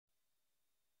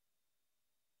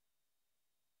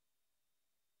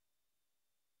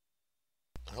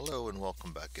Hello and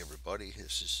welcome back, everybody.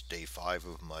 This is day 5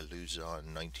 of my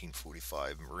Luzon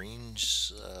 1945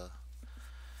 Marines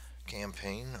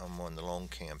campaign. I'm on the long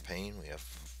campaign. We have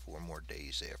 4 more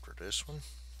days after this one.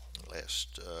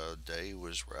 Last day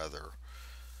was rather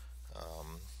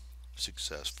um,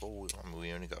 successful.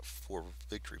 We only got 4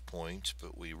 victory points,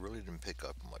 but we really didn't pick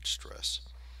up much stress.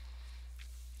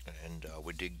 And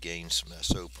we did gain some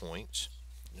SO points.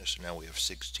 So now we have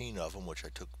 16 of them, which I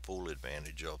took full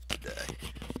advantage of today.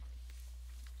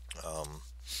 Um,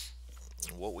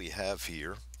 what we have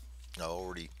here, I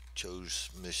already chose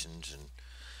missions and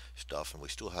stuff, and we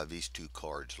still have these 2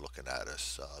 cards looking at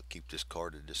us. Keep this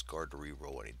card to discard to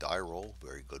reroll any die roll,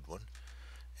 very good one.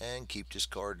 And keep this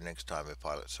card next time a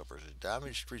pilot suffers a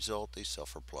damaged result, they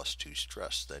suffer +2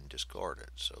 stress, then discard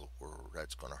it. So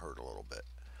that's going to hurt a little bit.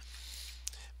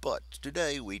 But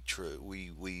today we drew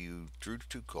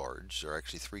 2 cards, or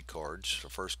actually 3 cards. The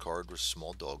first card was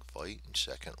small dogfight, and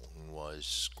second one was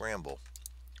scramble.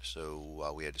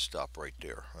 So we had to stop right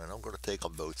there. And I'm going to take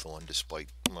them both on despite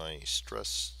my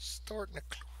stress starting to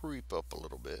creep up a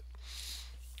little bit.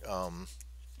 Um,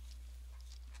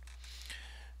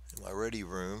 in my ready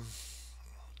room,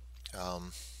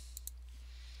 um,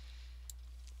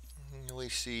 we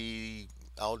see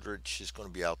Aldrich is going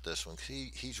to be out this one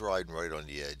because he's riding right on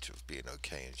the edge of being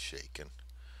okay and shaken.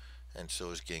 And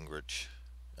so is Gingrich.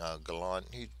 Gallant,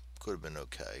 he could have been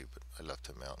okay, but I left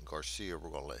him out. And Garcia, we're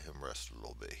going to let him rest a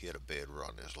little bit. He had a bad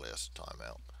run his last time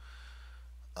out.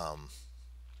 Um,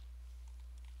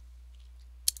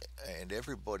 and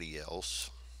everybody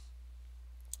else,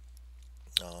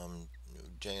 um,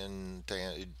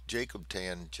 Jacob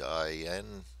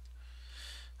Tanjayan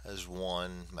has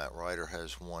one. Matt Ryder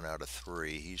has 1 out of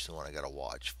 3. He's the one I got to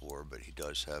watch for, but he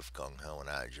does have gung ho and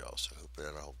agile, so I hope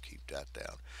that I'll keep that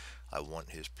down. I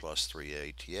want his +3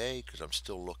 ATA because I'm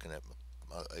still looking at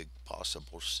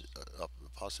a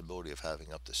possibility of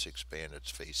having up to 6 bandits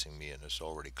facing me in this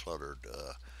already cluttered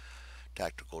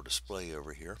tactical display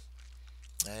over here.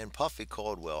 And Puffy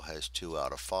Caldwell has 2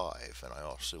 out of 5, and I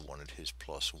also wanted his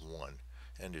 +1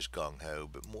 and his gung ho,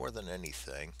 but more than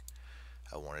anything,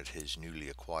 I wanted his newly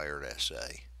acquired SA,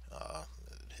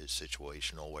 his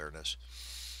situational awareness.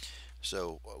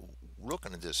 So,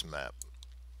 looking at this map,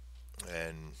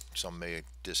 and some may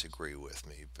disagree with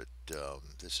me, but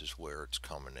this is where it's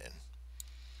coming in.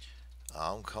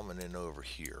 I'm coming in over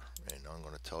here, and I'm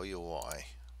going to tell you why.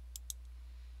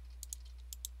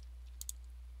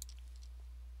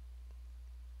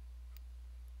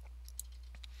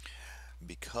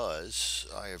 Because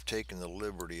I have taken the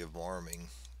liberty of arming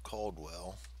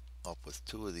Caldwell up with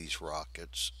 2 of these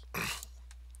rockets,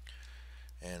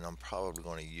 and I'm probably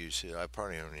going to use it. I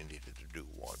probably only needed to do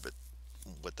one, but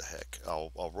what the heck?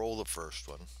 I'll roll the first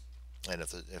one, and if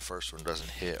the first one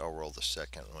doesn't hit, I'll roll the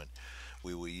second one.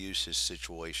 We will use his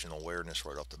situational awareness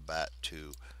right off the bat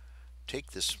to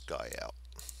take this guy out.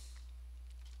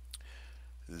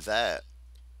 That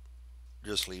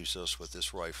just leaves us with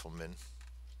this rifleman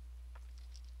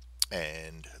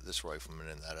and this rifleman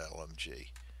and that LMG.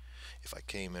 If I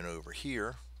came in over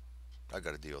here, I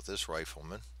got to deal with this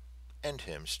rifleman and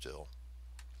him still,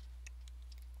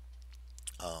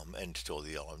 and still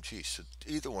the LMG. So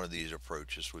either one of these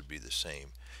approaches would be the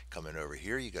same. Come in over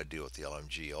here, you got to deal with the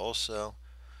LMG also,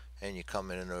 and you come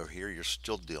in over here, you're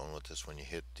still dealing with this when you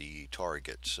hit the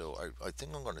target. So I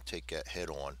think I'm going to take that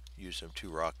head on, use them 2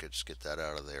 rockets, get that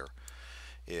out of there.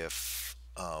 If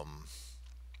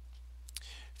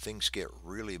things get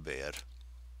really bad,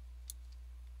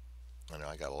 and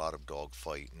I got a lot of dog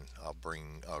fighting,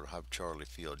 I'll have Charlie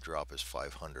Field drop his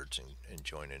 500s and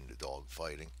join into dog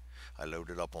fighting. I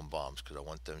loaded up on bombs because I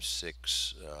want them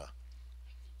 6.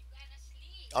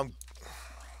 I'm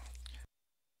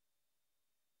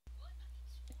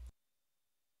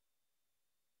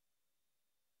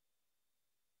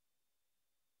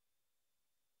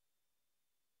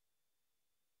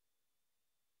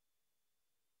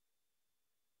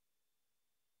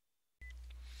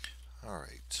all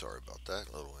right. Sorry about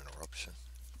that little interruption.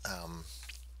 Um,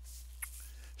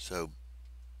 so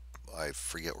I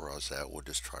forget where I was at. We'll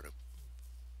just try to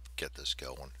get this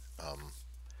going. Um,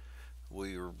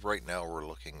 right now we're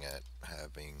looking at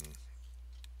having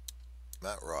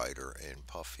Matt Ryder and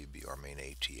Puffy be our main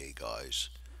ATA guys,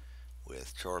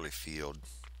 with Charlie Field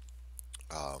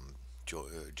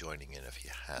joining in if he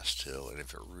has to, and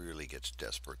if it really gets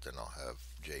desperate, then I'll have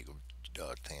Jacob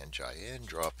Tanjayan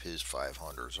drop his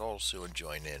 500s also and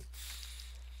join in.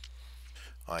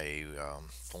 I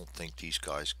don't think these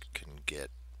guys can get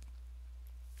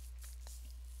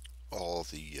all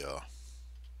the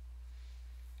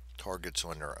targets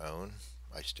on their own.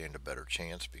 I stand a better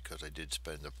chance because I did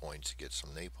spend the points to get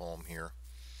some napalm here.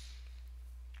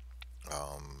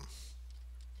 Um,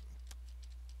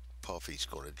 Puffy's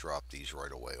going to drop these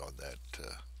right away on that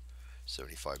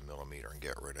 75 millimeter and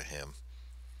get rid of him.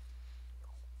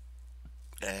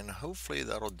 And hopefully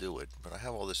that'll do it. But I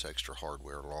have all this extra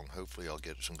hardware along. Hopefully I'll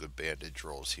get some good bandage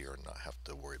rolls here and not have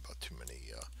to worry about too many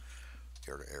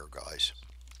air-to-air guys.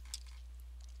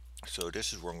 So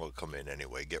this is where I'm going to come in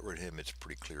anyway. Get rid of him. It's a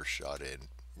pretty clear shot in,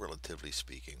 relatively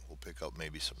speaking. We'll pick up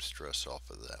maybe some stress off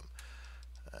of them.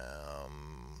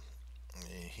 Um,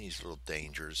 he's a little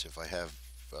dangerous. If I have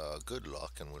good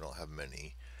luck and we don't have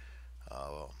many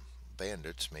uh,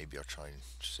 bandits, maybe I'll try and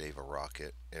save a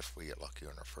rocket if we get lucky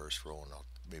on our first roll, and I'll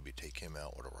maybe take him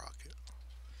out with a rocket.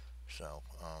 So,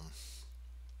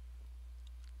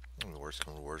 the worst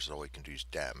comes to worst, all we can do is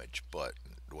damage, but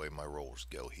the way my rolls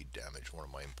go, he damaged one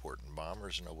of my important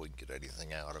bombers, and I wouldn't get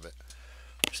anything out of it.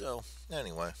 So,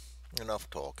 anyway, enough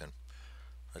talking.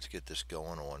 Let's get this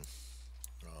going on.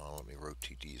 Let me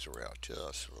rotate these around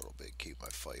just a little bit, keep my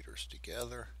fighters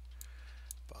together.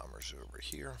 Bombers over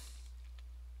here.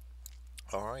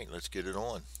 Alright, let's get it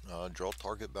on. Draw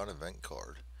target bound event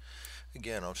card.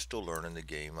 Again, I'm still learning the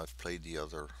game. I've played the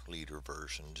other leader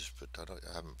versions, but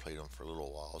I haven't played them for a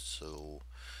little while, so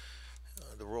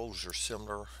the roles are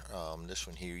similar. This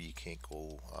one here, you can't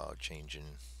go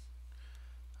changing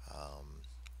um,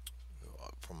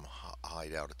 from high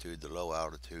altitude to low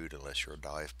altitude unless you're a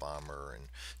dive bomber, and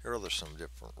there are some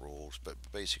different rules, but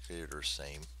basically they're the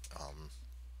same.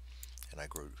 And I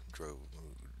drew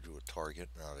a target,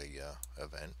 not a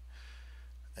event.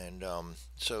 And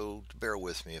so bear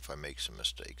with me if I make some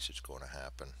mistakes. It's going to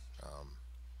happen.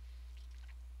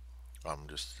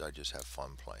 I just have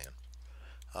fun playing.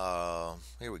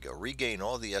 Here we go. Regain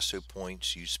all the SO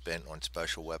points you spent on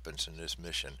special weapons in this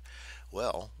mission.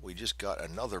 Well, we just got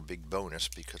another big bonus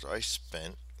because I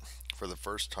spent, for the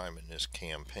first time in this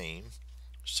campaign,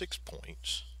 6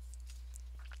 points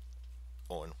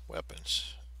on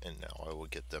weapons, and now I will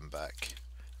get them back.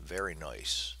 Very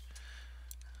nice.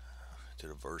 To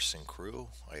the Versing crew,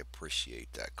 I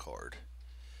appreciate that card.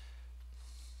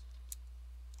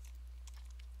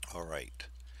 Alright.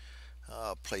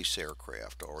 Place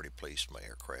aircraft. Already placed my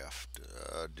aircraft.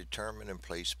 Determine and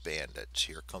place bandits.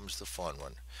 Here comes the fun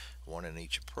one. One in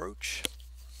each approach.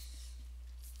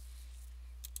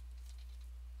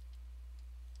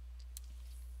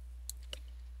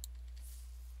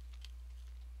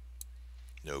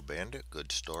 No bandit.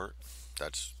 Good start.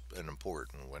 That's an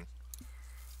important one.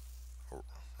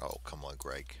 Oh, come on,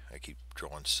 Greg. I keep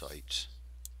drawing sights.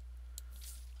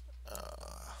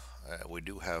 We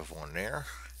do have one there.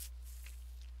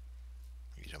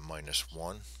 He's a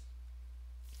 -1.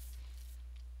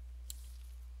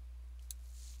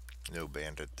 No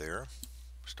bandit there.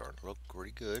 Starting to look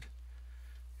pretty good.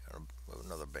 Got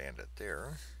another bandit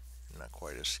there. Not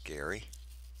quite as scary.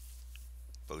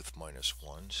 Both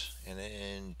 -1s. And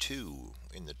then 2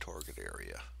 in the target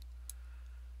area.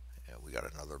 We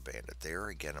got another bandit there.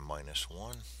 Again, a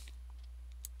 -1.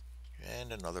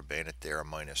 And another bandit there, a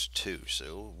 -2.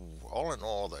 So, all in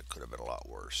all, that could have been a lot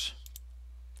worse.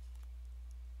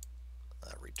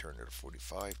 Return to the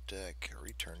 45 deck.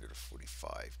 Return to the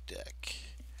 45 deck.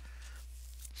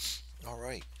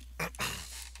 Alright.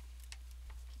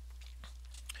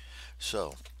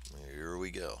 So, here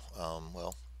we go.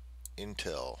 Well,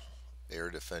 Intel, Air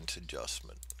Defense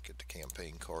Adjustment. Get the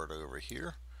campaign card over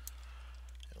here.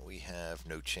 And we have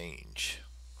no change.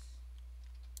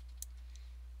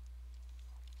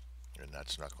 And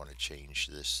that's not going to change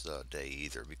this day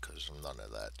either because of none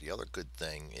of that. The other good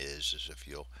thing is if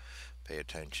you'll pay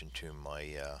attention to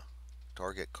my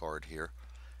target card here,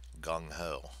 Gung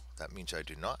Ho. That means I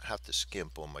do not have to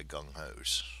skimp on my Gung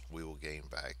Hos. We will gain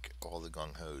back all the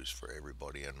Gung Hos for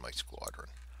everybody in my squadron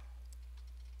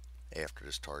after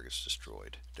this target's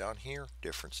destroyed. Down here,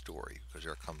 different story because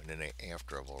they're coming in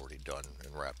after I've already done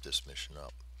and wrapped this mission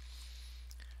up.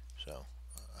 So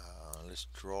let's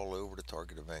draw over the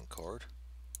target event card.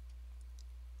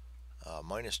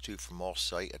 -2 from all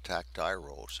sight attack die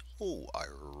rolls. Oh, I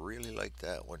really like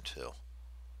that one too.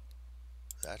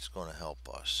 That's going to help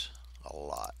us a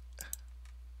lot.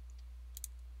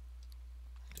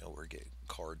 You know, we're getting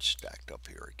cards stacked up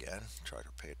here again. Try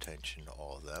to pay attention to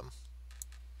all of them.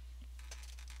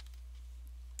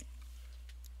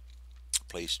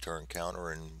 Place turn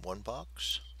counter in one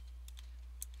box.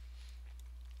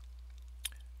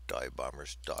 Dive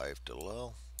bombers dive to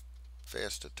low.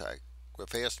 Fast attack.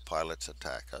 Fast pilots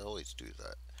attack. I always do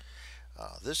that.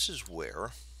 This is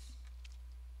where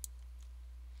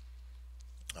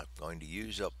I'm going to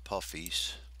use up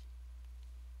Puffy's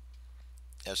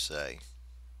SA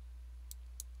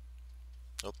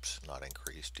Oops, not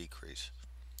increase, decrease.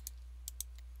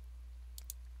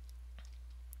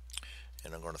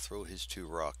 And I'm going to throw his 2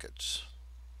 rockets.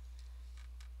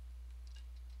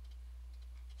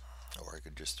 Or I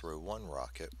could just throw 1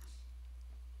 rocket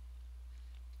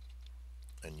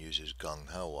and use his gung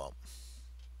ho up.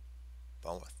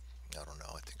 I don't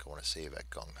know. I think I want to save that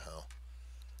gung ho.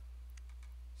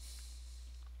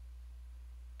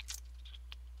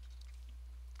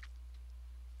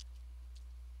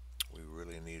 We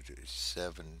really need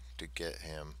 7 to get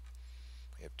him.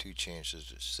 We have 2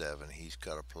 chances at 7. He's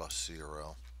got a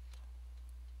 +0.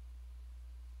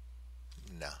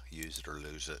 Nah, use it or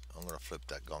lose it. I'm going to flip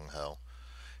that gung ho.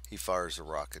 He fires the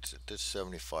rockets at this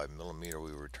 75 millimeter.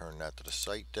 We return that to the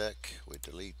sight deck. We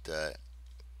delete that.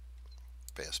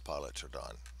 Fast pilots are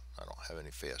done. I don't have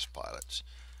any fast pilots.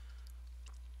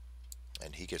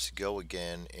 And he gets to go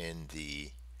again in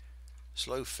the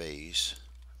slow phase,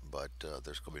 but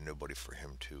there's going to be nobody for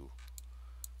him to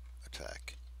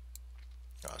attack.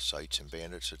 Sights and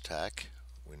bandits attack.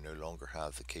 We no longer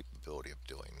have the capability of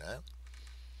doing that.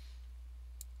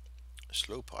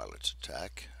 Slow pilots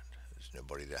attack. There's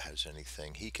nobody that has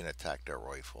anything. He can attack their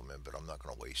riflemen, but I'm not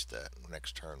going to waste that.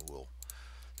 Next turn we'll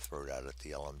throw it out at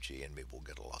the LMG and maybe we'll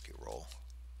get a lucky roll.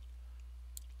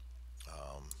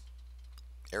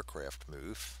 Aircraft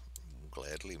move.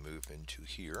 Gladly move into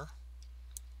here.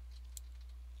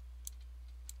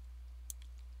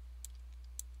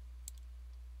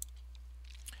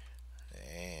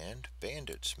 And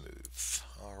bandits move.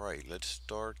 Alright, let's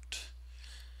start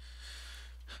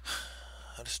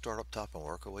up top and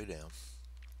work our way down.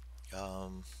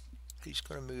 He's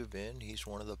going to move in. He's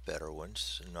one of the better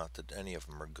ones. Not that any of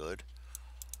them are good.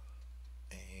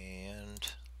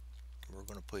 And we're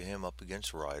going to put him up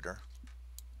against Ryder.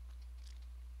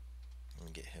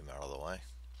 And get him out of the way.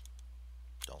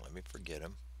 Don't let me forget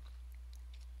him.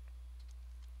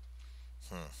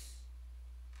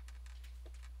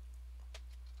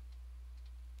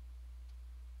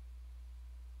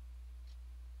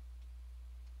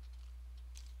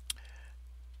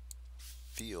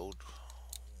 Field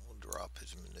will drop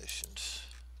his munitions.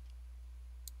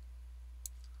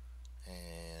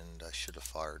 And I should have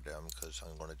fired them because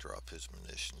I'm going to drop his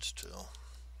munitions too.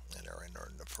 And they're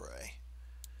in the fray.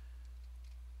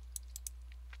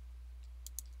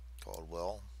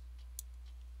 Caldwell.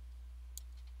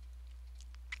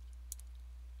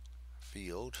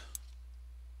 Field.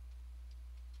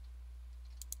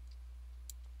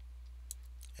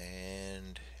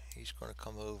 And he's going to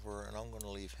come over and I'm going to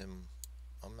leave him.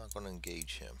 I'm not going to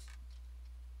engage him.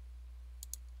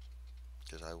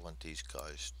 Because I want these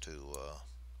guys to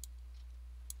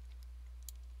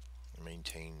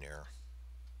maintain their...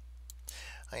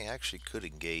 I actually could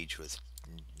engage with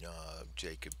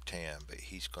Jacob Tam, but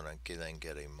he's going to then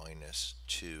get a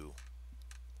 -2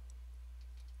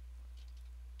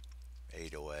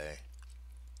 808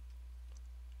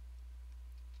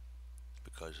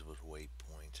 because of his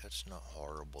waypoints. That's not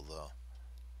horrible though.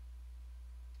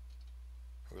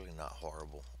 Really not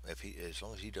horrible. As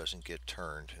long as he doesn't get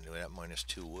turned, and that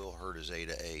 -2 will hurt his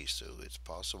A, so it's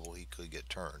possible he could get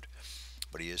turned.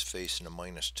 But he is facing a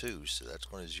 -2, so that's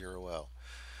going to zero out.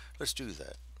 Let's do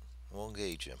that. We'll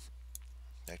engage him.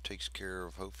 That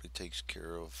hopefully takes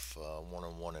care of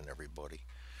one-on-one and everybody.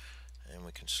 And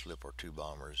we can slip our 2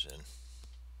 bombers in.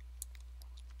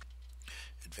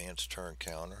 Advanced turn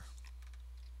counter.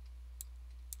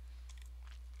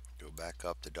 Go back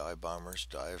up to dive bombers.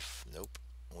 Dive. Nope.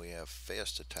 We have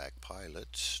fast attack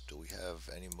pilots. Do we have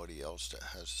anybody else that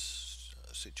has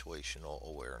situational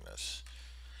awareness?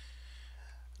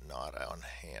 Not on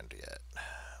hand yet.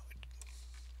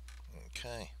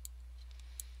 Okay.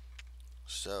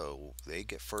 So they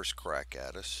get first crack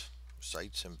at us.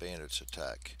 Sights and bandits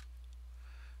attack.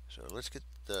 So let's get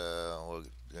the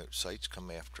sights come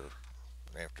after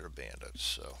the bandits.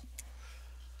 So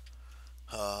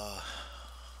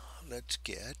let's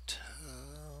get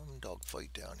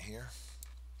dogfight down here.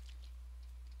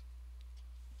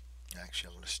 Actually,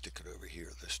 I'm going to stick it over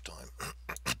here this time.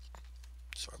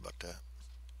 Sorry about that.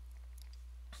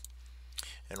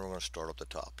 And we're going to start up the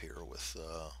top here with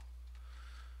the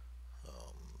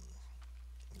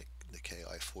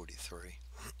KI-43.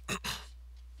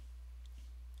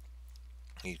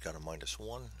 He's got a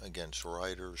 -1 against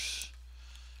riders.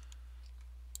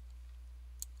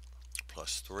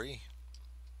 +3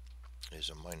 is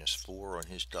a -4 on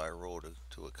his die roll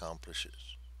to accomplish it.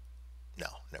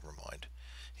 No, never mind.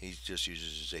 He just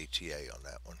uses his ATA on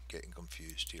that one. Getting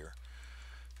confused here.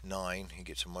 9, he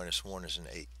gets a -1 as an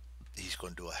 8. He's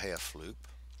going to do a half loop.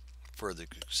 For the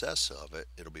success of it,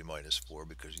 it'll be -4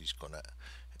 because he's going to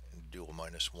do a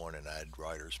 -1 and add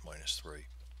riders -3.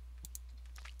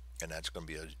 And that's going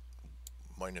to be a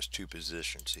 -2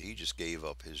 position. So he just gave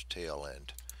up his tail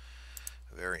end.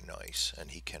 Very nice.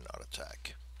 And he cannot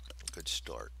attack. Good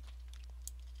start.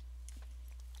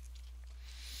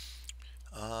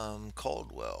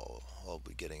 Caldwell will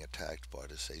be getting attacked by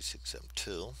this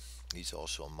A6M2. He's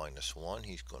also a -1.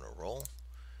 He's going to roll.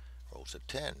 Rolls a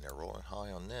 10. They're rolling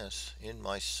high on this. In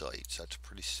my sights. That's a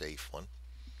pretty safe one.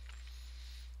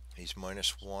 He's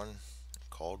 -1.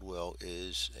 Caldwell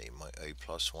is a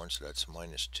 +1, so that's a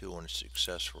 -2 on a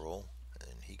success roll.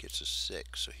 And he gets a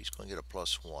 6, so he's going to get a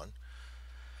 +1.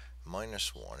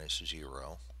 -1 is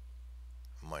 0.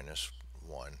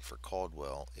 -1 for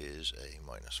Caldwell is a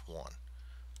 -1.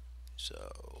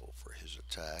 So for his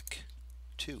attack,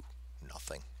 2.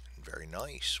 Nothing. Very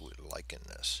nice. We're liking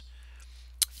this.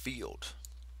 Field.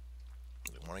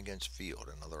 One against Field.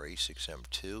 Another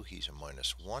A6M2. He's a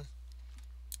 -1.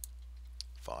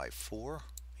 5-4.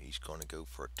 He's going to go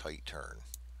for a tight turn.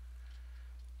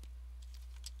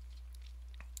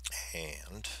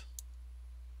 And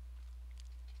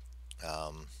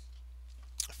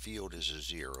Field is a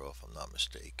 0 if I'm not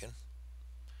mistaken.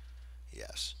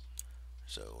 Yes.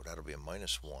 So that'll be a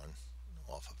 -1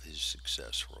 off of his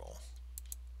success roll.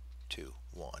 2,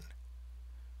 1.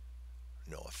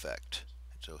 No effect.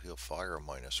 So he'll fire a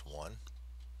 -1.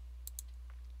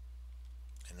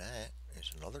 And that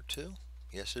is another 2.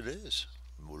 Yes, it is.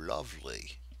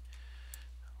 Lovely.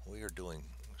 We are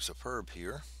doing superb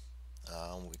here.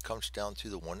 It comes down to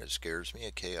the one that scares me,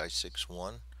 a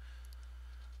KI61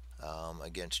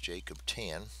 against Jacob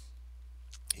Tan.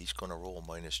 He's going to roll a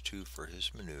 -2 for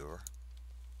his maneuver.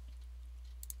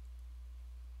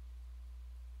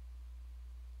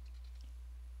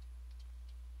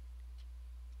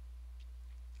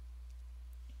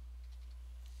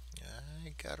 I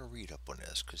gotta read up on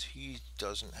this because he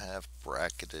doesn't have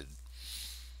bracketed.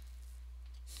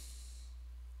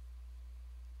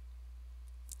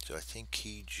 So I think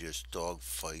he just dog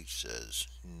fights as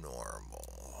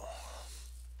normal.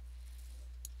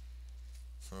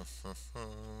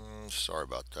 Sorry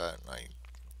about that.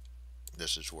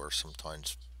 This is where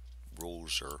sometimes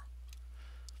rules are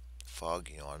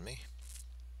foggy on me.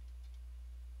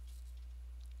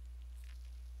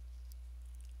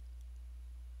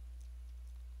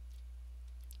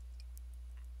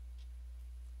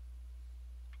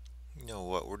 You know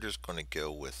what? We're just going to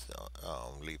go with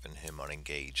leaving him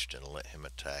unengaged and let him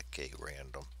attack a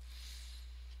random.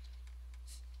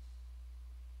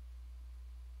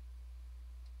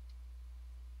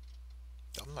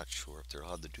 I'm not sure if they're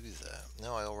allowed to do that.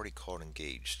 No, I already called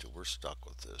engaged. We're stuck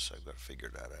with this. I've got to figure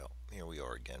that out. Here we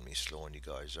are again, me slowing you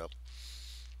guys up.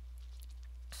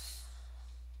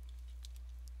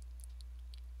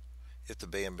 If the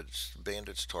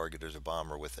bandit's target is a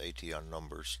bomber with AT on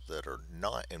numbers that are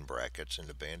not in brackets and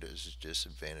the bandit is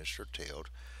disadvantaged or tailed,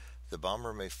 the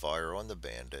bomber may fire on the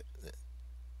bandit.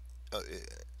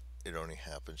 It only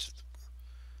happens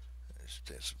it's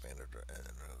disadvantaged.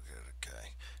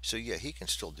 Okay. So yeah, he can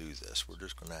still do this. We're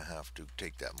just going to have to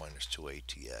take that -2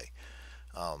 ATA.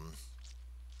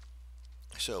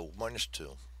 So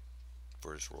 -2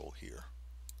 for his roll here.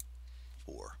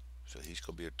 4. So he's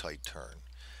going to be a tight turn.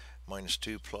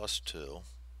 -2 plus 2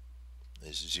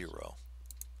 is 0.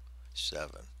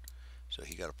 7. So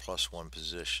he got a +1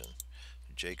 position.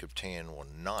 Jacob Tan will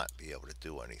not be able to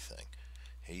do anything.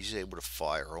 He's able to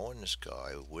fire on this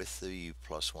guy with the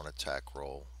 +1 attack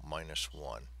roll,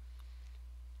 -1.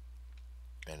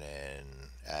 And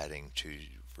then adding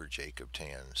to for Jacob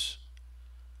Tan's.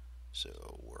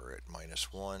 So we're at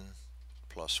 -1,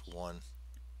 +1,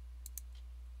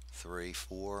 3,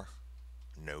 4,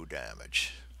 no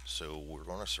damage. So we're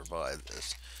going to survive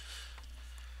this.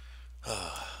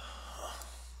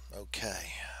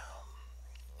 Okay,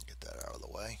 get that out of the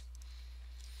way.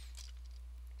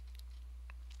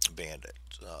 Bandit.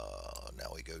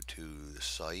 Now we go to the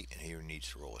site, and he needs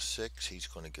to roll a 6. He's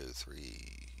going to go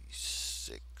 3,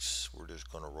 6. We're just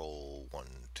going to roll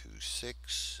 1, 2,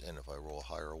 6, and if I roll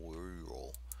higher, we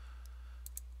roll.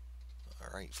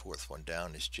 Alright, fourth one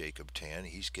down is Jacob Tan.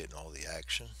 He's getting all the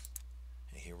action.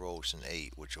 And he rolls an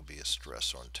 8, which will be a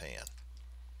stress on Tan.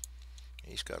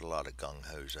 He's got a lot of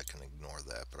gung-hos. I can ignore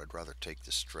that, but I'd rather take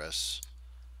the stress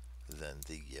than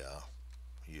the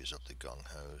use up the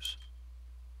gung-hos.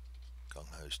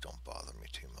 Gung-hos don't bother me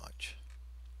too much.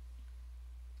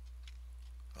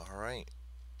 Alright.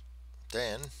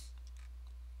 Then,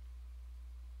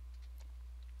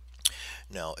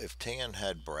 now if Tan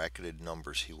had bracketed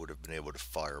numbers, he would have been able to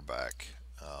fire back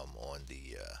on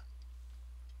the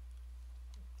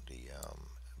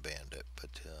bandit,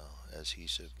 but as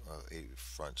he's a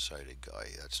front-sided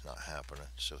guy. That's not happening.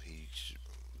 So he's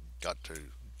got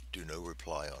to do no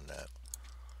reply on that.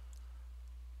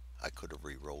 I could have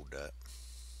re-rolled that.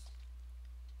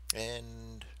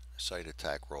 And side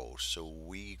attack rolls. So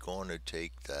we gonna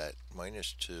take that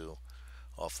 -2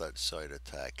 off that side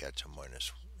attack. That's a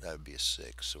minus. That would be a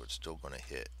 6. So it's still gonna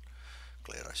hit.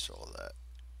 Glad I saw that.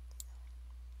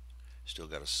 Still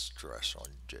got a stress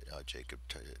on Jacob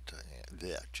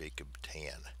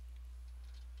Tan.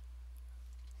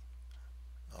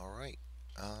 All right.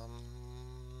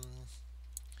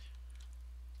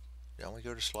 Now we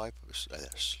go to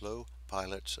slow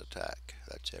pilots attack.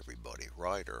 That's everybody.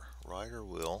 Ryder. Ryder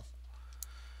will.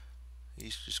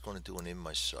 He's just going to do an in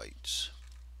my sights.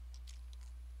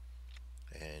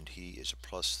 And he is a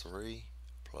 +3,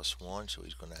 +1, so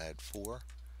he's going to add 4.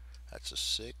 That's a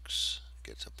 6.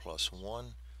 Gets a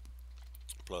 +1.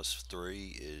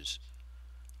 +3 is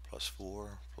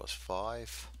 +4,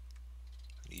 +5.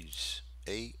 Needs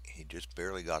 8. He just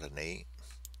barely got an 8.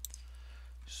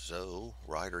 So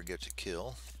Ryder gets a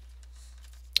kill.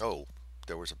 Oh,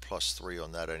 there was a +3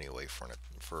 on that anyway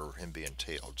for him being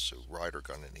tailed. So Ryder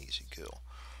got an easy kill.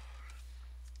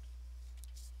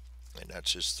 And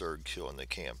that's his 3rd kill in the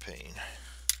campaign.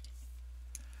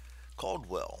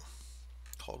 Caldwell.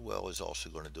 Caldwell is also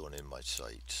going to do an in my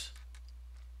sights.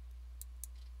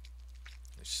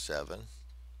 7,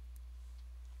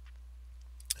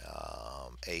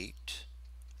 8,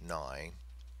 9.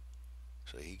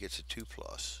 So he gets a 2+,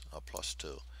 a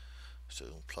 +2.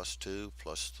 So +2,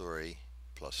 +3,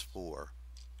 +4,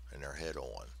 and they're head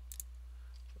on.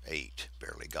 8,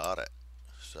 barely got it.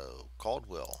 So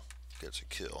Caldwell gets a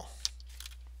kill.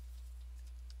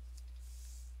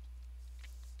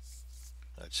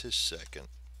 That's his 2nd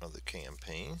of the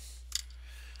campaign.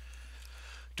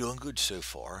 Doing good so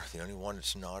far. The only one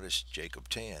that's not is Jacob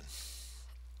Tan.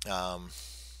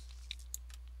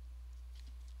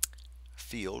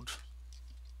 Field.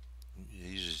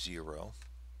 He's a 0.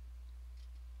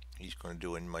 He's going to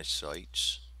do in my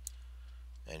sights.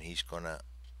 And he's going to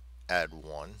add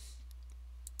 1.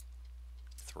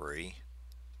 3.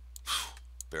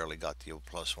 Barely got the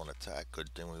 +1 attack.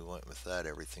 Good thing we went with that.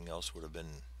 Everything else would have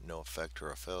been no effect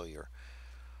or a failure.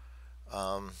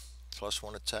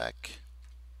 +1 attack.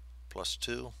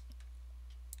 +2.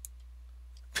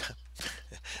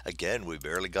 Again, we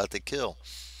barely got the kill.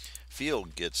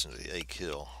 Field gets a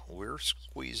kill. We're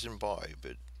squeezing by,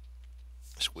 but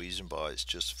squeezing by is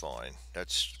just fine.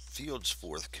 That's Field's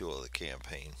 4th kill of the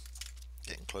campaign.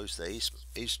 Getting close to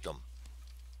acedom.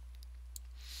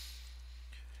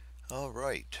 All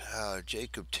right,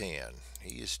 Jacob Tan.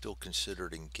 He is still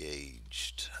considered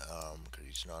engaged because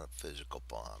he's not a physical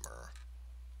bomber.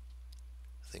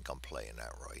 I think I'm playing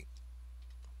that right.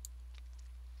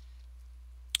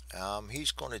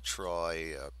 He's going to try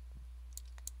a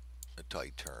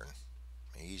tight turn.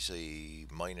 He's a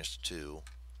 -2.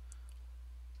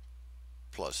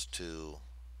 +2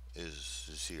 is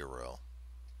 0.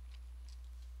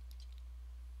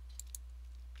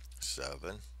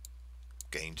 7.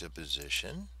 Gains a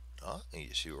position.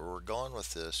 You see where we're going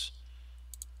with this.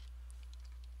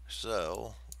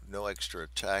 So, no extra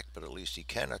attack, but at least he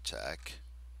can attack.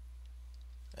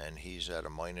 And he's at a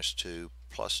 -2,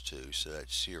 +2, so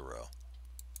that's 0.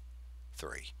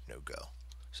 3, no go.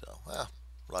 So,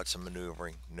 lots of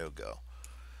maneuvering, no go.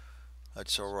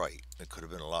 That's alright. It could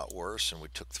have been a lot worse, and we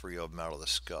took 3 of them out of the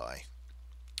sky.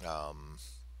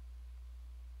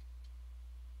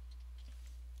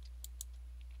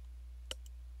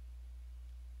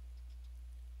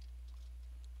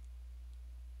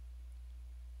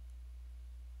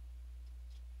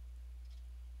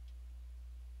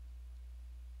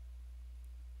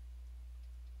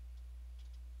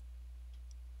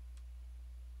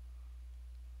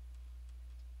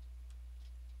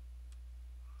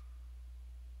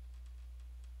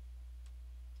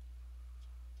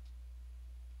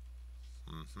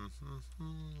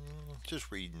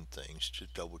 Just reading things,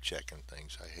 just double checking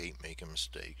things. I hate making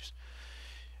mistakes.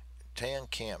 Tan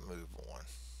can't move on.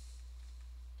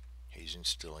 He's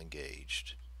still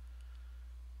engaged.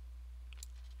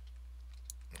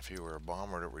 If he were a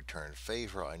bomber that returned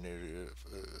favor, I knew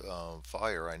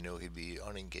fire. I knew he'd be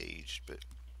unengaged, but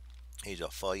he's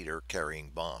a fighter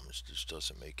carrying bombs. This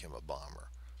doesn't make him a bomber.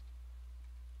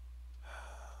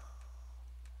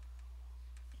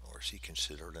 Or is he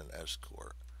considered an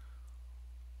escort?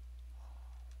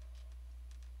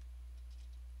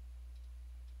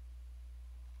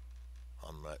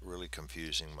 I'm really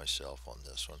confusing myself on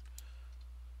this one.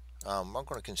 I'm going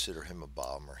to consider him a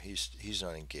bomber. He's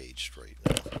not engaged right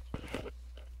now,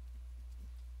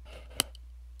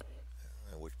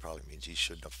 which probably means means he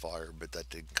shouldn't have fired, but that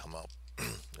didn't come up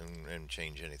and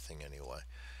change anything anyway.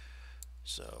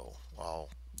 So I'll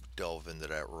delve into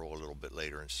that rule a little bit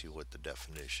later and see what the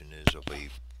definition is of a.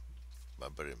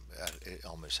 But it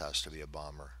almost has to be a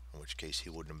bomber, in which case he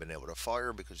wouldn't have been able to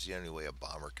fire because the only way a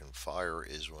bomber can fire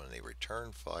is when they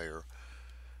return fire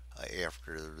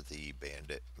after the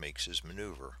bandit makes his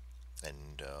maneuver.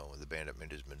 And the bandit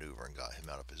made his maneuver and got him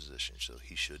out of position, so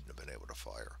he shouldn't have been able to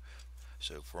fire.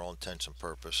 So, for all intents and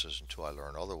purposes, until I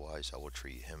learn otherwise, I will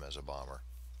treat him as a bomber.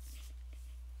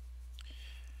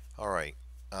 All right,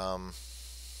 um,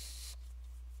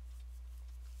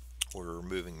 we're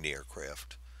removing the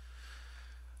aircraft.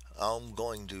 I'm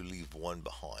going to leave one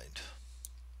behind.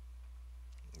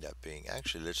 That being,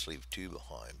 actually, let's leave two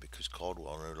behind because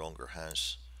Caldwell no longer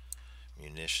has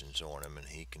munitions on him and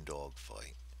he can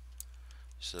dogfight.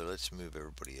 So let's move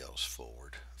everybody else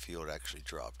forward. Field actually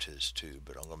dropped his too,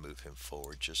 but I'm going to move him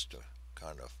forward just to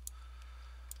kind of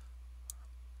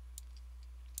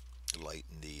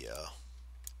lighten the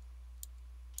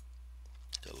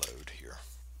load here.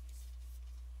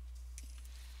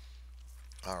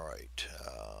 Alright,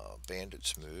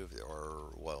 bandits move,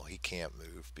 or, well, he can't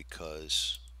move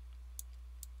because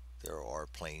there are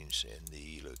planes in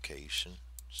the location.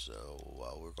 So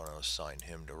we're going to assign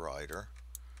him to Rider.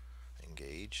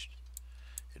 Engaged.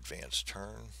 Advanced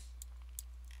turn.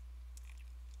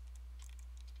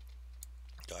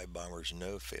 Dive bombers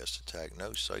no, fast attack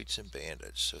no, sights and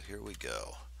bandits. So here we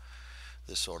go.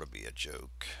 This ought to be a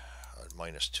joke.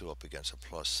 -2 up against a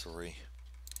 +3.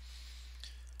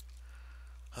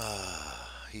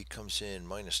 He comes in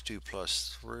 -2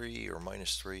 +3, or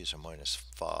 -3 is a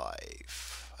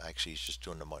 -5. Actually, he's just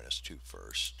doing the -2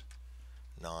 first.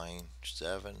 9,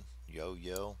 7,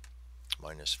 yo-yo,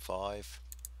 -5,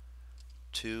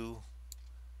 2,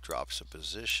 drops a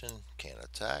position, can't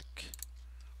attack.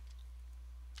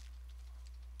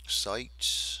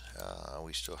 Sights,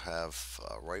 we still have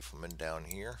riflemen down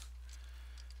here.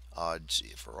 Odds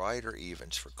for Ryder,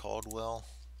 evens for Caldwell.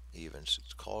 Evens,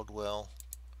 it's Caldwell.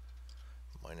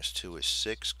 -2 is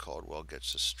 6, Caldwell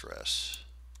gets the stress.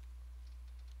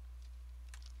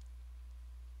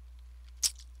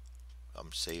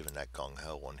 I'm saving that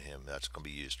gung-ho on him. That's going to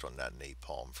be used on that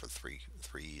napalm for three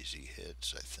easy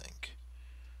hits, I think.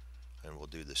 And we'll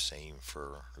do the same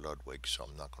for Ludwig, so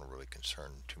I'm not going to really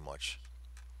concern too much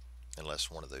unless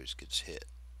one of those gets hit.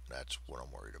 That's what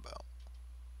I'm worried about.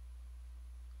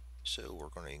 So we're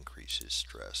going to increase his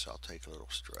stress. I'll take a little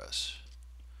stress.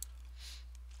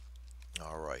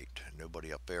 Alright,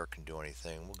 nobody up there can do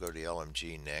anything. We'll go to the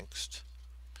LMG next.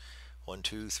 1,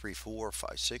 2, 3, 4,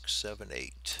 5, 6, 7,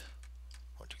 8.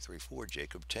 1, 2, 3, 4,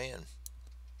 Jacob 10.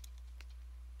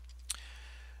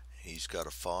 He's got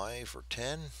a 5 or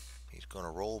 10. He's going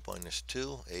to roll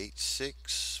 -2, 8,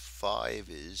 6. 5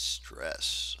 is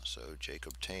stress. So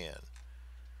Jacob 10.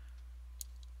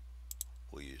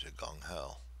 We'll use a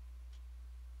gung-ho.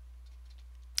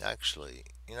 Actually,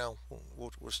 you know,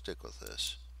 we'll stick with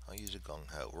this. I'll use a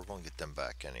gung-ho. We're going to get them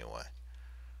back anyway.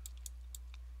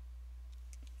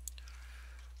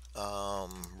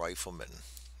 Rifleman.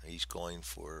 He's going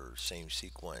for same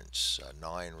sequence.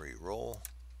 9 re-roll.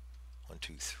 1,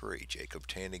 2, 3. Jacob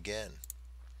 10 again.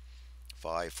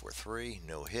 5 for 3.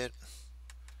 No hit.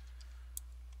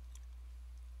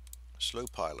 Slow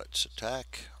pilots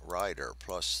attack. Rider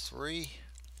 +3.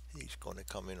 He's going to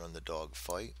come in on the dog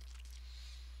fight.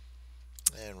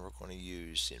 And we're going to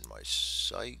use in my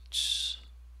sights.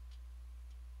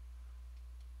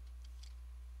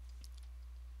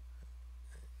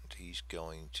 And he's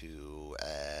going to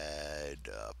add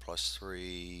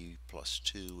 +3,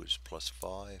 +2 is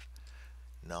 +5.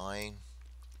 9,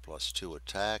 +2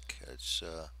 attack. It's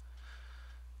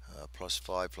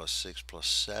 +5, +6,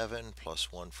 +7,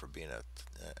 +1 for being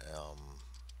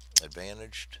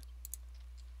advantaged.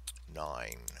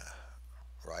 9.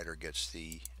 Rider gets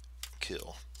the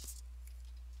kill.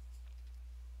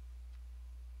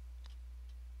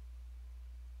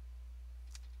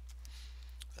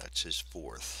 That's his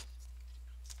 4th.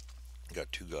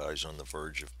 Got 2 guys on the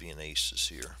verge of being aces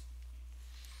here.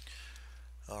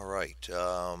 Alright,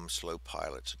 slow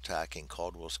pilots attacking.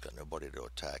 Caldwell's got nobody to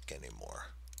attack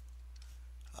anymore.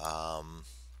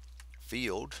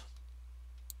 Field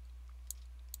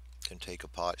can take a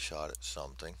pot shot at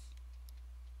something.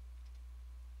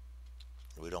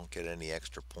 We don't get any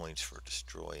extra points for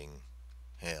destroying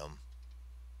him.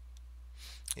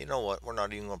 You know what? We're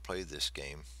not even going to play this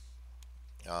game.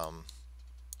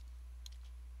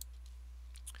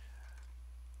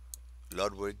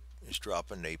 Ludwig is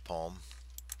dropping napalm,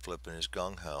 flipping his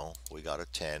gung-ho. We got a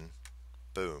 10.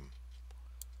 Boom.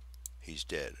 He's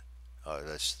dead.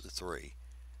 That's the 3.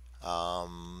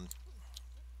 Um,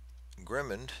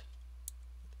 Grimmond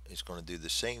is going to do the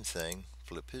same thing,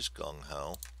 flip his gung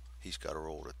ho. He's got to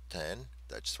roll a 10.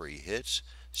 That's 3 hits,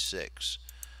 6.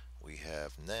 We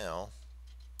have now,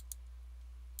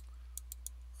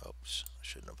 oops, I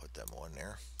shouldn't have put them on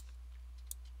there.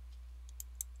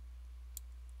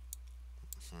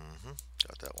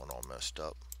 Got that one all messed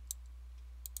up.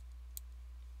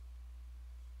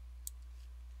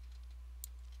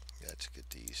 Let's get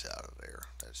these out of there.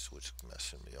 That's what's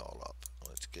messing me all up.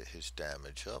 Let's get his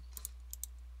damage up.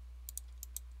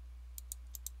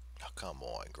 Oh, come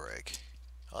on, Greg.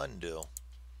 Undo.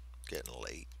 Getting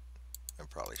late. I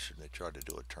probably shouldn't have tried to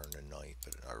do a turn tonight,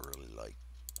 but I really like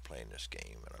playing this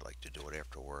game, and I like to do it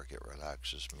after work. It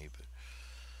relaxes me, but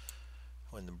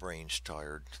when the brain's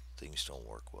tired, things don't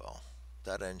work well.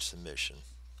 That ends the mission.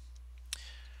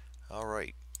 All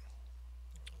right.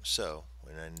 So,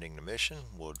 when ending the mission,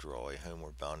 we'll draw a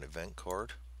Homeward Bound event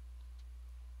card.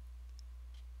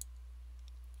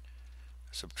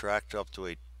 Subtract up to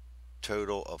a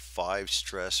total of 5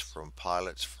 stress from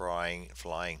pilots flying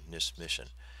this mission.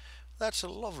 That's a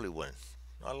lovely one.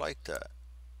 I like that.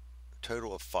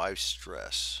 Total of 5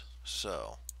 stress.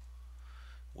 So,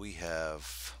 we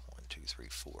have 1, 2, 3,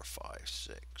 4, 5,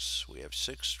 6. We have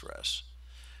 6 stress.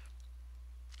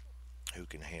 Who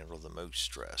can handle the most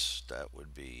stress? That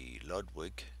would be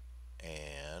Ludwig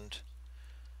and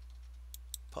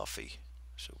Puffy.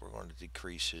 So we're going to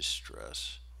decrease his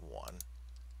stress 1.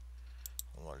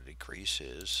 We're going to decrease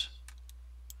his.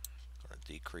 Going to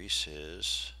decrease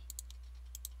his.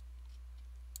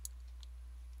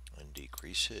 And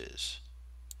decrease his.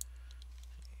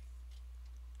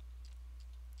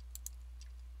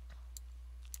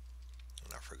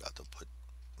 And I forgot to put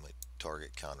my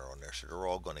target counter on there, so they're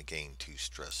all going to gain 2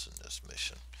 stress in this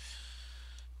mission.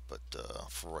 But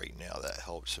for right now, that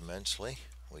helps immensely.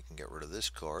 We can get rid of this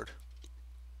card.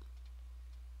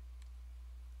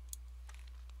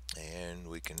 And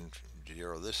we can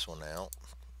zero this one out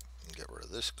and get rid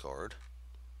of this card.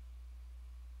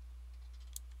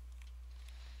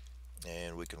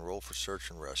 And we can roll for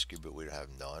search and rescue, but we have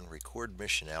none. Record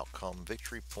mission outcome,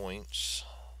 victory points.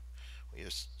 We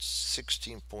have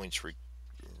 16 points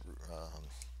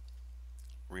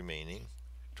remaining.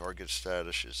 Target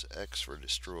status is X for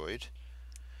destroyed.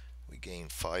 We gain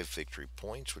 5 victory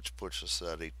points, which puts us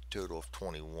at a total of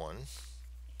 21.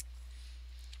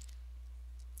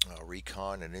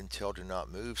 Recon and intel do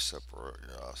not move.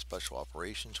 Special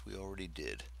operations we already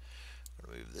did. I'm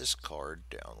going to move this card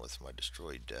down with my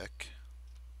destroyed deck.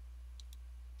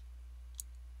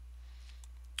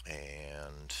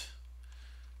 And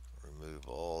remove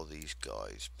all these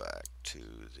guys back to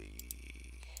the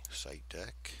site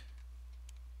deck.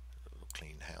 A little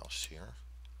clean house here.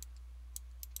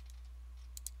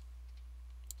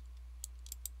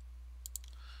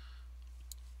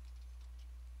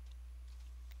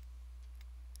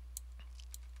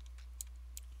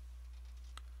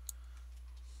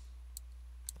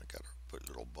 I gotta put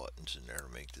little buttons in there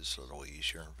to make this a little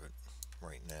easier, but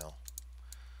right now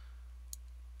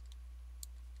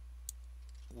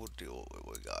we'll deal with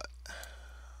what we got.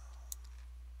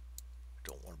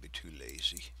 Don't want to be too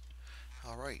lazy.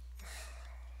 Alright.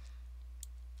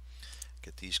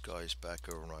 Get these guys back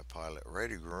over in my pilot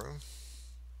ready room.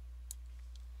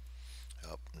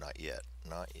 Oh, not yet.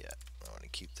 Not yet. I want to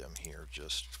keep them here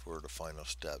just for the final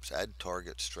steps. Add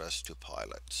target stress to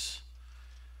pilots.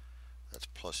 That's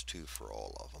 +2 for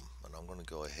all of them. And I'm going to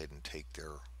go ahead and take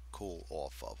their cool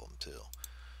off of them too.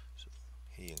 So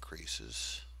he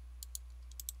increases.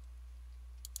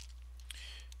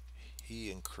 He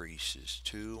increases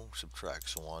 2,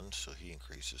 subtracts 1, so he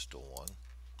increases to 1.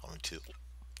 I mean 2.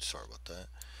 Sorry about that.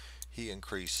 He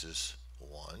increases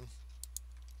 1.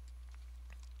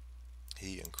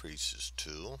 He increases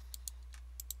 2.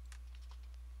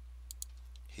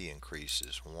 He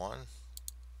increases 1.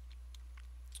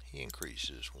 He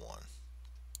increases 1.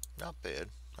 Not bad.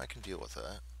 I can deal with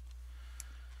that.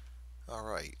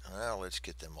 Alright, now let's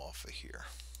get them off of here.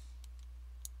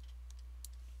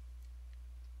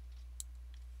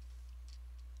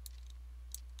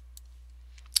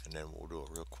 And then we'll do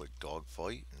a real quick dog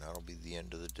fight, and that'll be the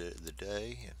end of the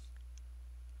day.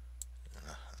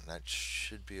 And that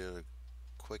should be a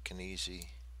quick and easy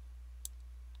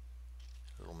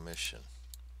little mission.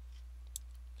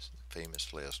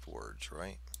 Famous last words,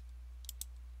 right?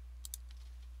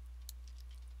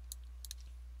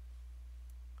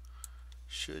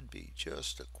 Should be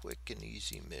just a quick and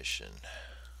easy mission.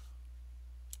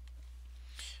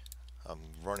 I'm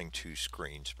running 2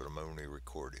 screens, but I'm only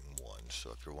recording 1.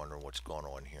 So if you're wondering what's going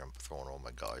on here, I'm throwing all my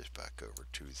guys back over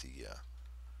to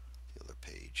the other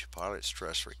page. Pilot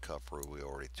stress recovery, we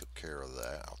already took care of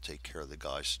that. I'll take care of the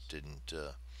guys that didn't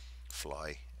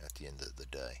fly at the end of the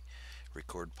day.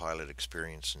 Record pilot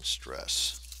experience and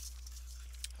stress.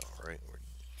 All right,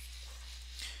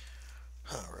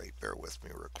 all right, bear with me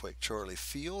real quick. Charlie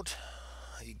Field,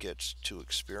 he gets to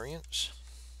experience.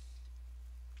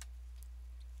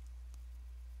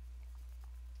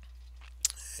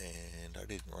 And I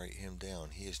didn't write him down.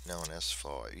 He is now an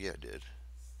S5. Yeah, I did.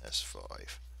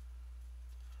 S5.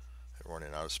 I'm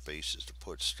running out of spaces to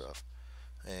put stuff.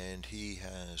 And he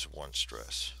has 1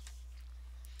 stress.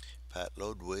 Pat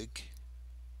Lodwig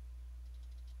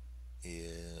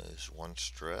is 1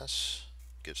 stress.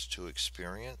 Gets 2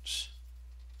 experience.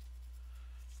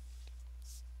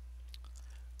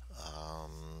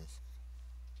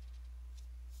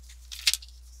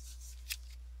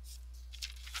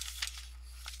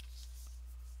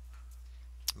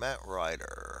 Matt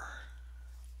Ryder,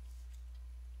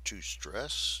 2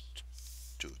 stress,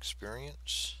 2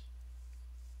 experience.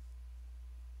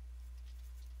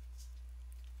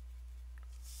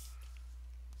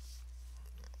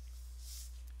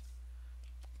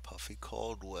 Puffy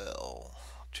Caldwell,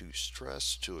 2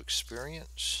 stress, 2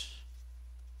 experience.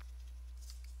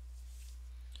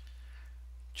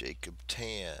 Jacob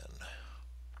Tan,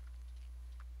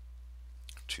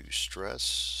 2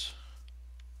 stress,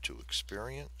 2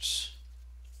 experience.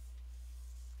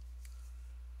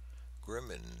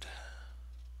 Grimmond,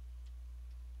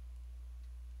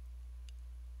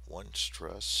 1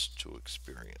 stress, 2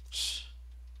 experience.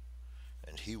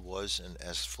 And he was an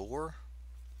S4,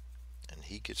 and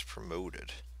he gets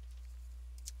promoted.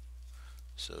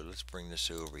 So let's bring this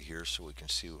over here so we can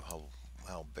see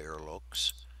how Bear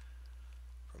looks.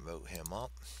 Promote him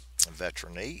up.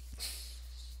 Veteran 8.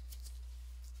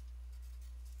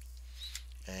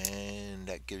 And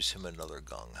that gives him another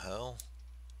gung ho.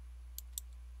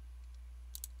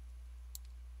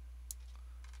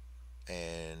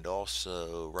 And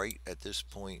also, right at this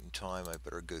point in time, I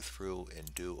better go through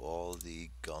and do all the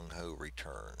gung ho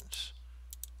returns,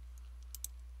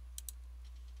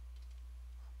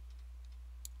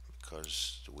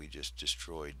 because we just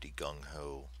destroyed the gung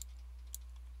ho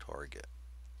target.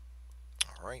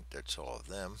 Alright, that's all of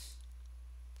them.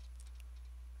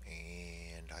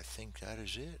 And I think that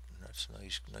is it. That's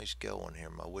nice going here.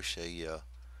 I wish a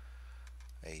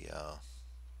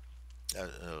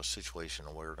situation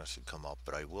awareness had come up,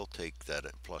 but I will take that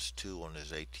at +2 on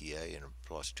his ATA and a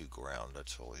 +2 ground.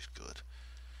 That's always good.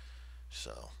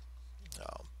 So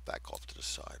back off to the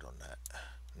side on that.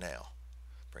 Now,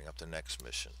 bring up the next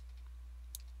mission.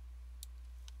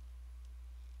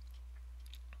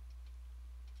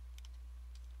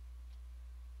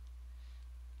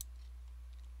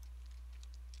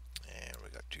 And we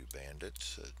got 2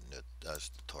 bandits as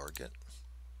the target.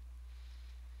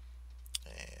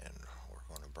 And we're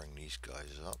going to bring these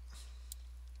guys up.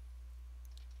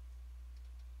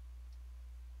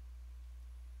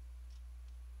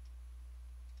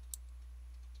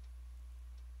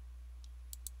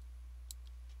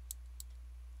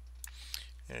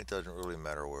 And it doesn't really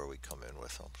matter where we come in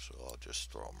with them, so I'll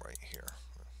just throw them right here.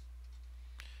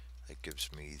 That gives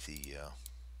me the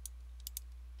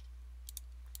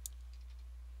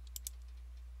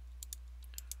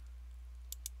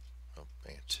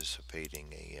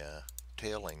anticipating a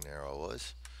tailing there I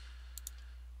was,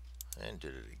 and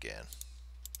did it again.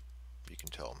 You can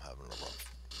tell I'm having a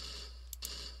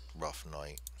rough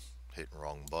night, hitting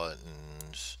wrong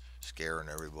buttons, scaring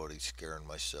everybody, scaring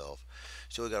myself.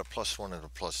 So we got a +1 and a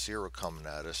 +0 coming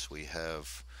at us. We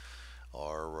have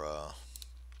our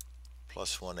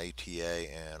 +1 ATA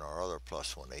and our other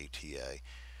 +1 ATA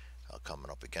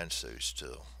coming up against those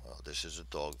two. This is a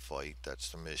dogfight. That's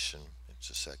the mission. It's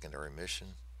a secondary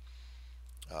mission.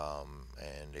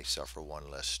 And they suffer 1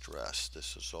 less stress.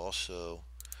 This is also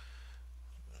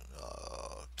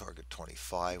target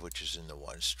 25, which is in the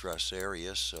 1 stress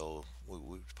area, so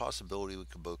possibility we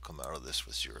could both come out of this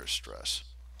with 0 stress.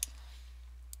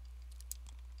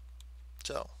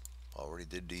 So, already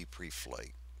did the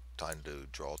pre-flight. Time to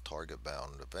draw target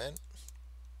bound event.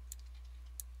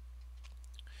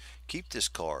 Keep this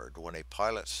card. When a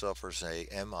pilot suffers a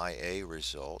MIA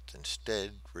result,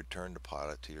 instead return the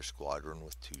pilot to your squadron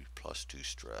with +2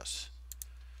 stress.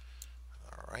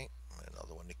 Alright,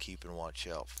 another one to keep and watch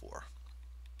out for.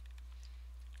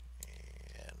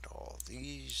 And all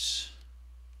these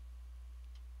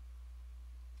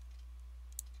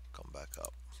come back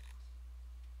up.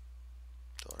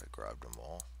 Thought I grabbed them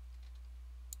all.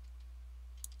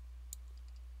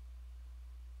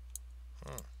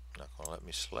 Not gonna let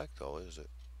me select though, is it?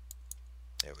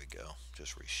 There we go.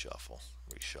 Just reshuffle.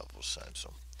 Reshuffle sends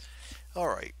them.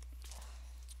 Alright.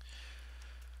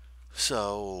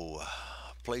 So,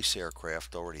 place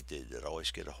aircraft already did that.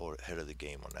 Always get ahead of the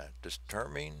game on that.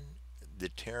 Determine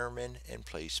and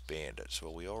place bandits.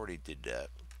 Well, we already did that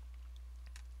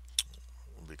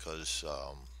because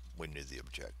we knew the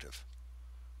objective,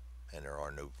 and there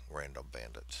are no random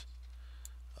bandits.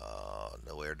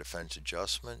 No air defense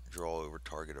adjustment. Draw over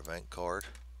target event card.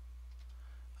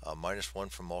 -1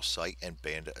 from all sight and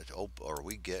bandit. Oh, are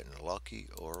we getting lucky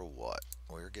or what?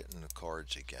 We're getting the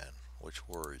cards again, which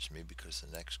worries me because the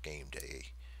next game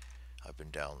day, I've been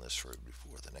down this road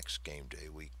before. The next game day,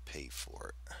 we pay for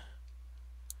it.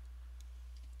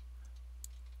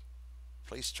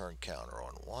 Place turn counter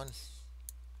on 1.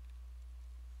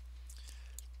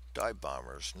 Dive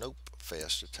bombers, nope.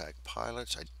 Fast attack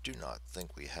pilots, I do not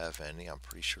think we have any. I'm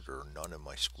pretty sure there are none in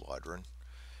my squadron.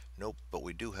 Nope, but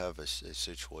we do have a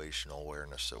situational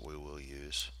awareness that we will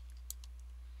use.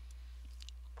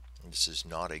 This is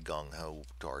not a gung-ho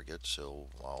target, so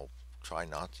I'll try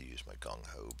not to use my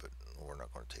gung-ho, but we're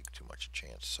not going to take too much a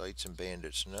chance. Sights and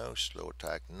bandits, no. Slow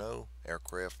attack, no.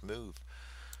 Aircraft, move.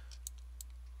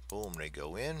 Boom, they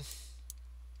go in.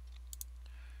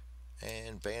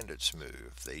 And bandits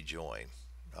move. They join.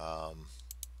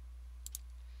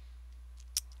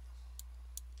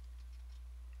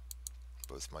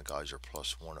 Both my guys are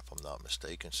 +1 if I'm not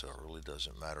mistaken, so it really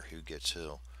doesn't matter who gets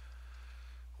who.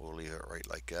 We'll leave it right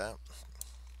like that.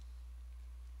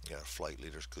 Yeah, flight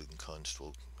leaders, Kunst,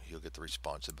 he'll get the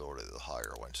responsibility of the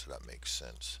higher one, so that makes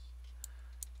sense.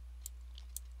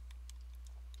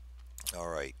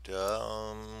 Alright,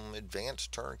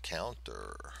 advanced turn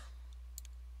counter.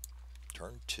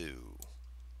 Turn 2.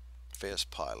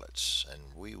 Fast pilots,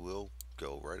 and we will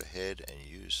go right ahead and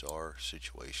use our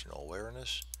situational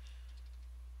awareness.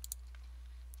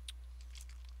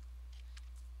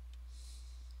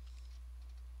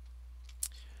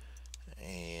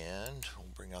 And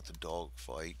we'll bring out the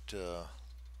dogfight.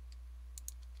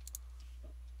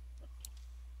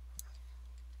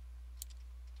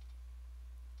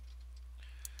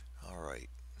 Alright.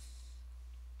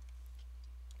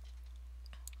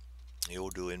 He'll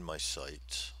do in my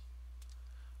sights.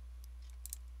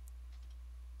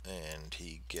 And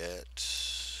he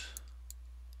gets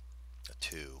a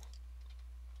 2.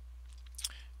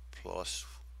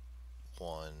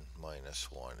 +1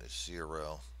 -1 is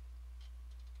 0.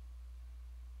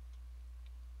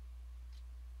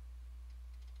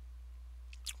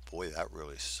 Boy, that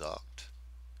really sucked.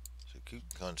 So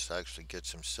Kunst actually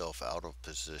gets himself out of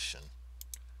position.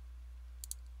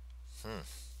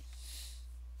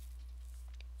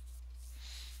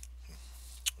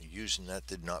 Using that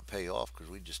did not pay off because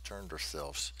we just turned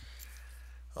ourselves.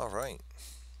 Alright.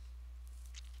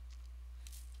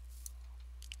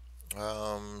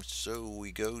 So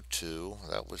we go to,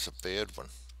 that was a bad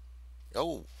one.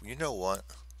 Oh, you know what?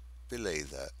 Belay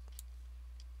that.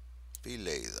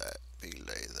 Belay that.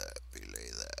 Belay that. Belay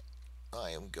that.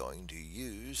 I am going to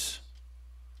use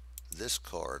this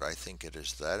card. I think it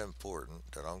is that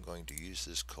important that I'm going to use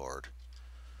this card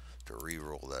to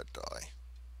re-roll that die.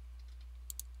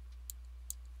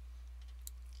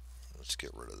 Let's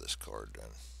get rid of this card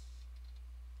then.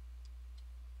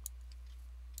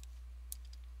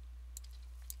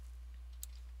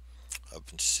 I've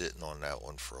been sitting on that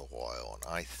one for a while, and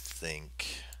I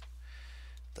think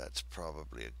that's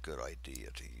probably a good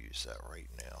idea to use that right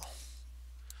now.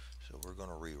 So we're going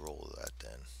to re-roll that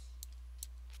then.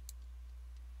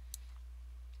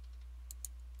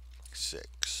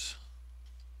 6.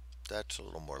 That's a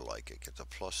little more like it. Gets a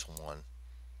 +1.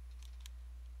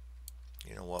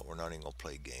 You know what? We're not even going to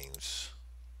play games.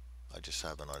 I just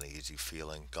have an uneasy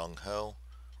feeling. Gung Ho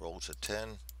rolls a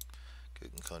 10.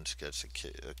 Kunst gets a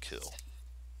kill.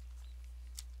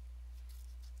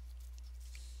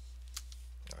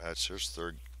 That's his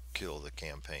 3rd kill of the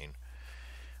campaign.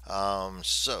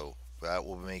 So that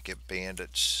will make it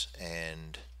bandits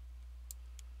and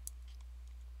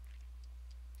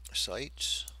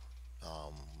sights.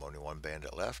 Only 1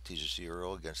 bandit left. He's a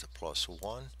 0 against a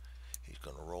 +1. He's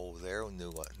going to roll there.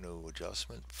 New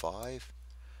adjustment. 5.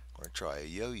 Going to try a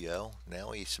yo-yo.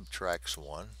 Now he subtracts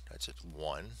 1. That's at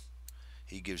 1.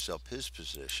 He gives up his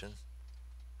position.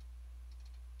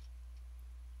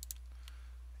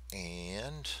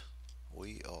 And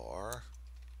we are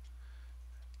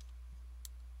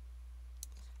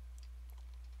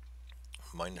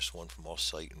 -1 from all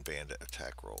sight and bandit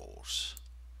attack rolls.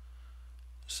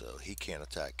 So he can't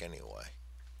attack anyway.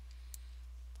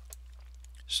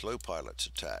 Slow pilots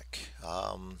attack.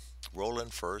 Roll in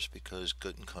first because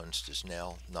Kunst is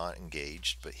now not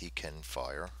engaged, but he can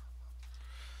fire.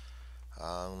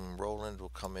 Roland will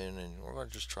come in and we're going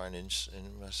to just try and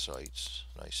in my sights.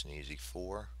 Nice and easy.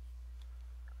 4.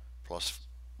 plus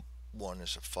 1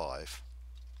 is a 5.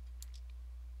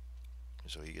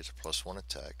 So he gets a plus 1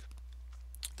 attack.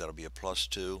 That'll be a plus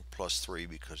 2, plus 3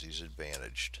 because he's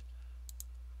advantaged.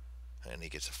 And he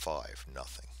gets a 5,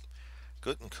 nothing.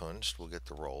 Gutenkunst will get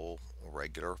the roll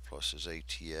regular plus his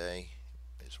ATA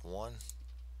is 1,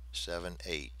 7,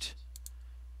 8.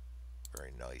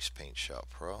 Very nice, Paint Shop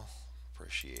Pro.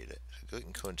 Appreciate it.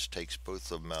 Gutenkunst takes both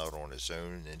of them out on his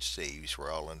own and saves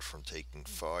Rowland from taking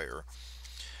fire.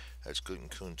 That's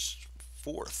Gutenkunst's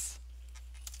 4th.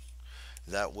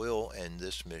 That will end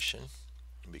this mission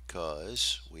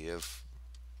because we have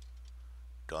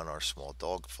done our small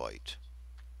dog fight.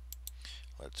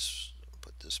 Let's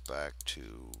put this back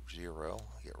to 0.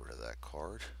 Get rid of that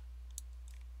card.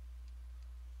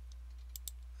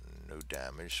 No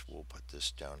damage. We'll put this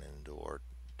down into our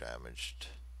damaged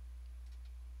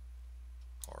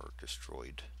or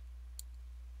destroyed.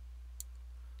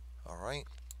 Alright.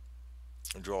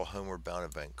 Draw a Homeward Bound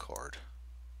event card.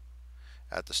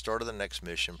 At the start of the next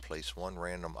mission, place one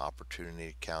random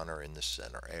opportunity counter in the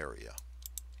center area.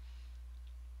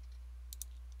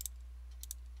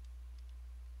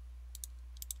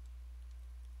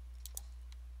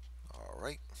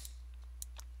 Alright.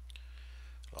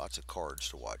 Lots of cards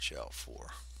to watch out for.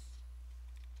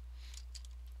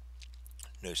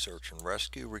 No search and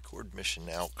rescue, record mission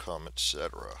outcome,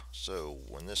 etc. So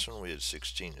when this one we had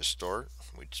 16 to start,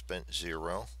 we'd spent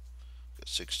 0, got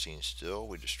 16 still.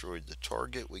 We destroyed the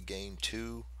target, we gained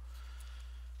 2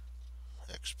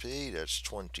 XP, that's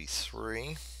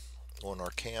 23. On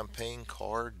our campaign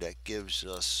card, that gives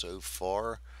us so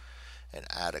far an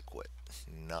adequate,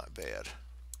 not bad.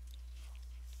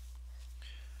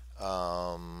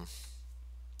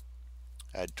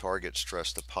 Add target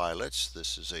stress to pilots.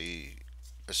 This is a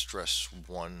stress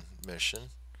 1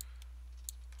 mission.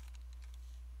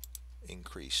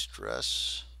 Increase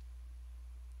stress.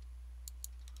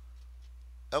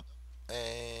 Oh,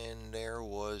 and there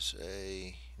was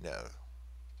a no.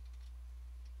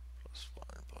 Plus 1,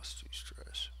 plus 2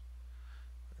 stress.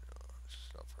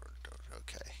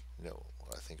 Okay, no,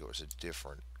 I think it was a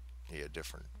different. Yeah,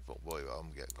 different. But boy,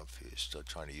 I'm getting confused. Still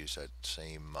trying to use that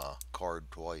same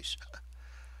card twice.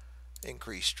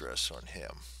 Increase stress on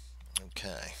him.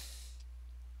 Okay.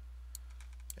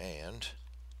 And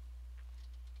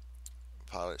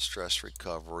pilot stress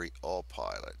recovery, all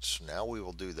pilots. Now we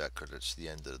will do that because it's the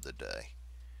end of the day.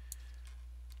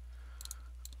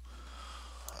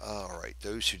 Alright,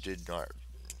 those who did not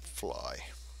fly.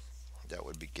 That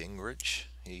would be Gingrich.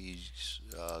 He's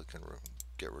can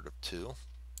get rid of 2.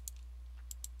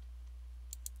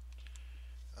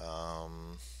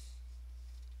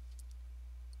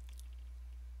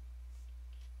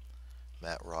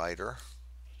 Matt Ryder.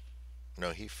 No,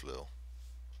 he flew.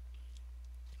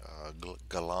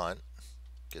 Gallant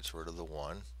gets rid of the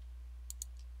 1.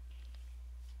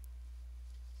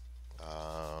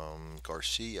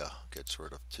 Garcia gets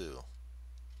rid of 2.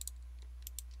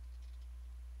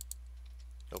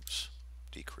 Oops.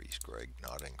 Decrease, Greg,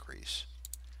 not increase.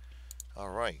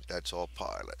 Alright, that's all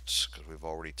pilots, because we've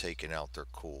already taken out their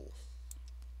cool.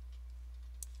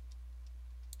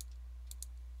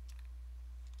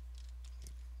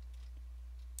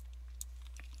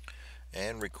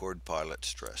 And record pilot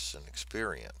stress and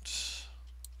experience.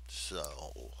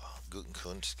 So,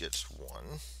 Gutenkunst gets 1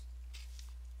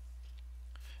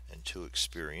 and 2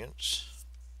 experience.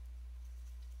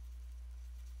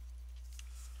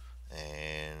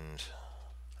 And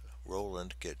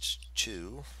Roland gets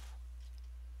 2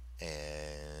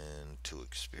 and 2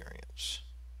 experience.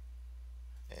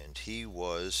 And he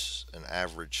was an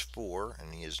average 4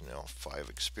 and he is now 5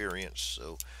 experience,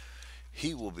 so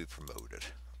he will be promoted.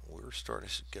 We're starting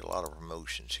to get a lot of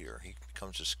promotions here. He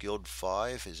becomes a skilled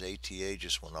 5. His ATA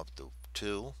just went up to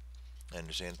 2, and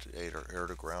his air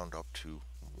to ground up to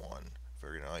 1.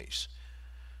 Very nice.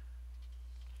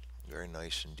 Very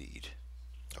nice indeed.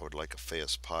 I would like a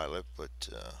fast pilot, but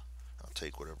I'll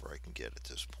take whatever I can get at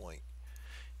this point.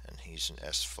 And he's an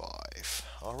S5.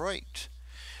 Alright.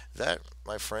 That,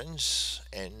 my friends,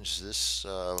 ends this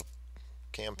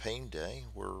campaign day.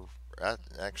 We're at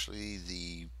actually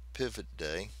the pivot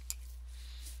day.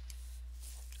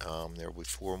 There will be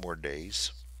 4 more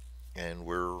days, and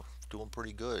we're doing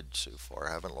pretty good so far.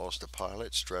 I haven't lost a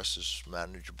pilot. Stress is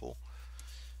manageable,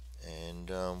 and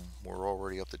we're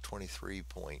already up to 23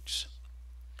 points.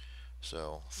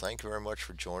 So thank you very much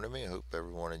for joining me. I hope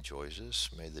everyone enjoys this.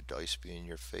 May the dice be in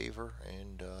your favor,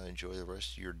 and enjoy the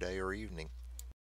rest of your day or evening.